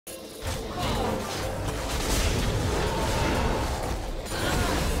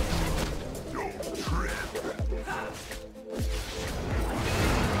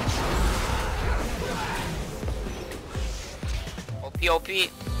OP.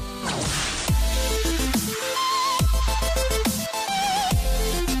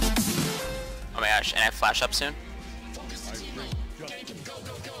 Oh my gosh, and I flash up soon.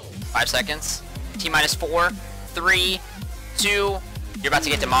 5 seconds. T-minus 4, 3, 2. You're about to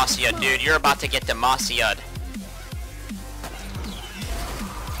get Demacia'd, dude. You're about to get Demacia'd.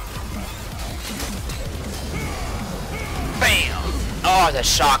 Bam! Oh, the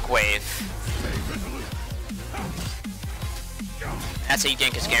shockwave. That's how you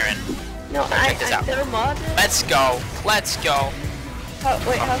gank Garen. No, Check this out. they're modded. Let's go. Let's go.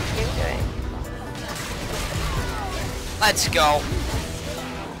 Wait, how's the game doing? Let's go.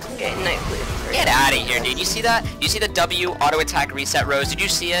 Okay, Nightblue3. Get out of here, dude. You see that? You see the W auto attack reset, Rose? Did you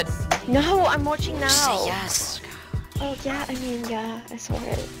see it? No, I'm watching now. Say yes. Oh yeah, I mean yeah, I saw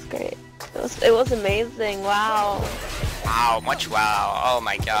it. It's great. It was amazing. Wow. Wow, much wow. Oh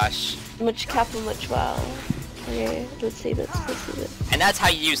my gosh. Much kappa, much wow. Okay, let's see this. And that's how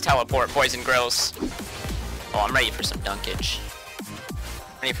you use teleport, boys and girls. Oh, I'm ready for some dunkage.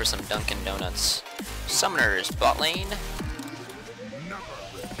 Ready for some Dunkin' Donuts. Summoners, bot lane.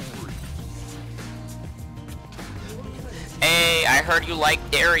 Hey, I heard you like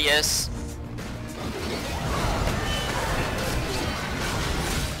Darius.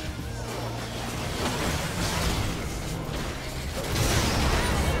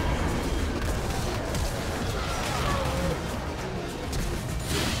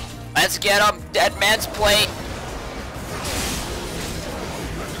 Let's get him, dead man's plate.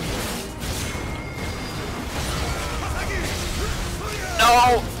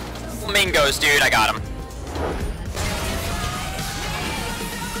 No! Flamingos, dude, I got him.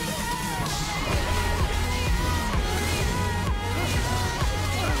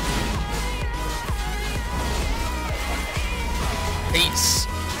 Peace.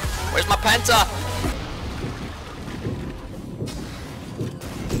 Where's my penta?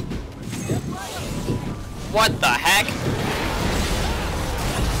 What the heck?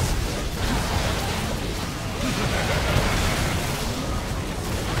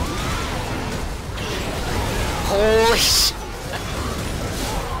 Holy sh!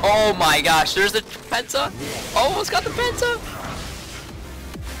 Oh my gosh, there's the penta. Almost got the penta.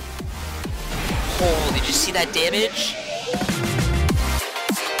 Oh, did you see that damage?